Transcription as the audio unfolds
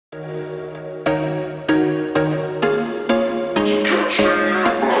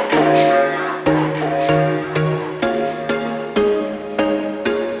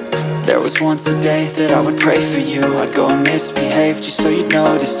was once a day that I would pray for you. I'd go and misbehave just so you'd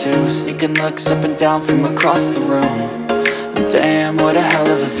notice too. Sneaking looks up and down from across the room. And damn, what a hell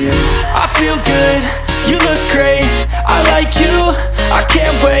of a view. I feel good, you look great, I like you, I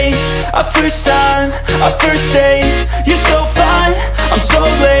can't wait. A first time, a first date, you're so fine, I'm so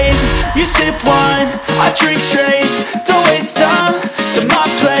late. You sip wine, I drink straight, don't waste time to my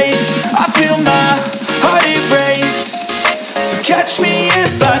place. I feel my heart erase, so catch me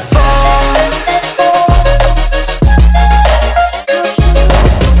if I fall.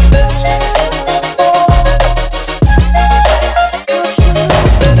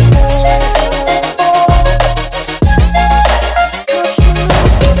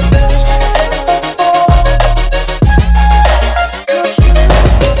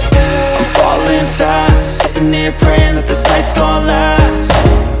 Praying that this night's gonna last.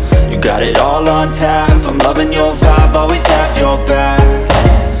 You got it all on tap, I'm loving your vibe, always have your back.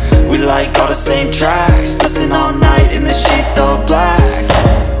 We like all the same tracks, listen all night in the sheets all black.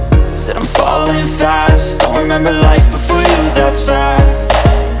 Said I'm falling fast, don't remember life before you, that's fact.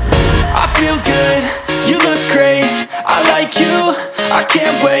 I feel good, you look great, I like you, I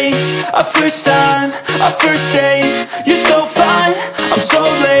can't wait. A first time, a first date, you're so fine, I'm so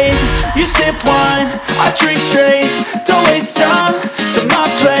late. You sip wine, I drink straight, don't waste time to my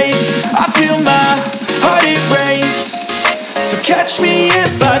place. I feel my heart erase, so catch me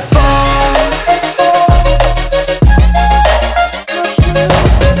if I fall.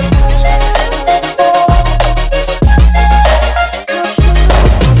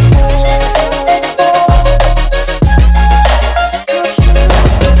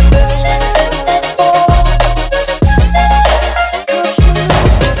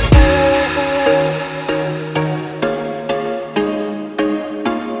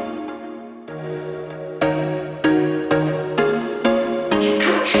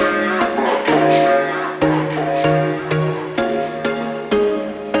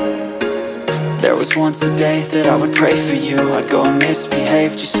 There was once a day that I would pray for you. I'd go and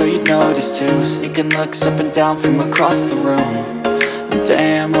misbehave just so you'd notice too. Sneaking looks up and down from across the room. And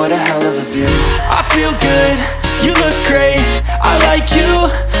damn, what a hell of a view. I feel good, you look great, I like you,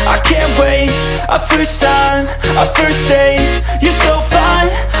 I can't wait. A first time, a first date, you're so fine,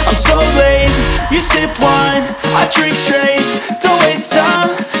 I'm so late. You sip wine, I drink straight, don't waste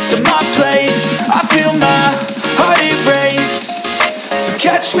time to my place. I feel my heart erase, so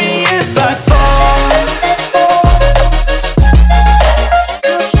catch me if I fall.